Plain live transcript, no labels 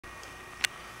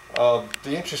The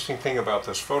interesting thing about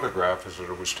this photograph is that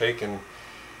it was taken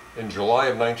in July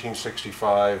of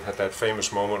 1965 at that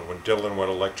famous moment when Dylan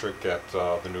went electric at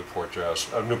the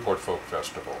Newport Folk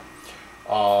Festival.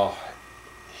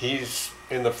 He's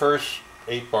in the first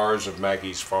 8 bars of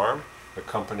Maggie's Farm,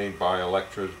 accompanied by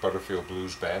Elektra's Butterfield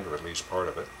Blues Band, or at least part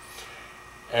of it.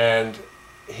 And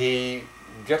he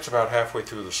gets about halfway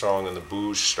through the song and the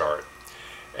boos start.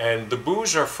 And the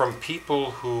boos are from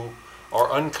people who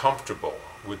are uncomfortable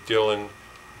with Dylan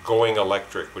going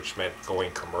electric, which meant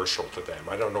going commercial to them.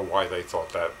 I don't know why they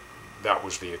thought that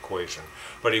was the equation.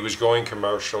 But he was going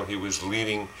commercial, he was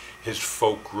leaving his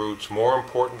folk roots. More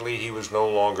importantly, he was no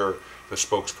longer the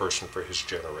spokesperson for his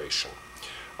generation.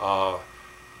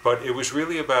 But it was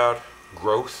really about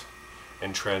growth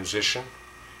and transition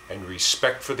and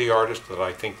respect for the artist that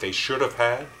I think they should have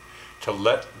had, to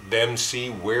let them see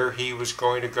where he was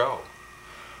going to go.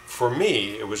 For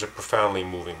me, it was a profoundly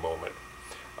moving moment.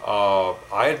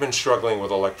 I had been struggling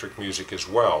with electric music as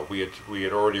well. We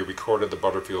had already recorded the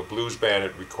Butterfield Blues Band.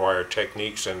 It required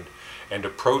techniques and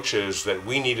approaches that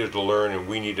we needed to learn, and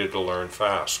we needed to learn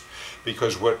fast.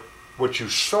 Because what you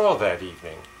saw that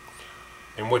evening,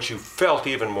 and what you felt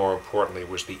even more importantly,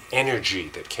 was the energy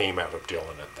that came out of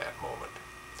Dylan at that moment.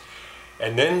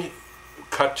 And then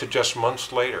cut to just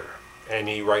months later, and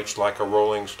he writes Like a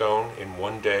Rolling Stone in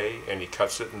one day, and he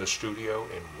cuts it in the studio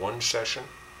in one session,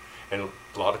 and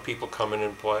a lot of people come in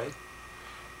and play.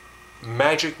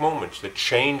 Magic moments that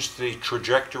changed the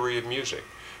trajectory of music.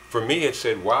 For me, it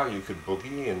said, wow, you could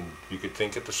boogie and you could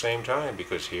think at the same time,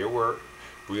 because here were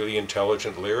really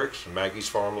intelligent lyrics. Maggie's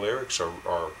Farm lyrics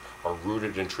are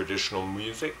rooted in traditional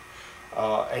music,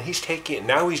 and he's taking it,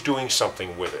 now he's doing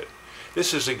something with it.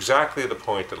 This is exactly the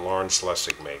point that Lawrence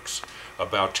Lessig makes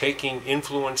about taking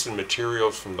influence and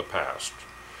materials from the past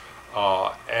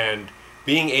and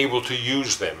being able to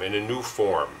use them in a new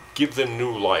form, give them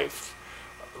new life,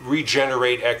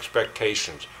 regenerate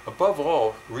expectations. Above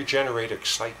all, regenerate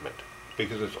excitement,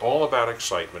 because it's all about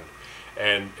excitement,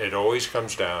 and it always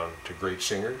comes down to great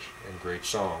singers and great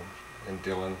songs, and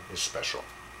Dylan is special.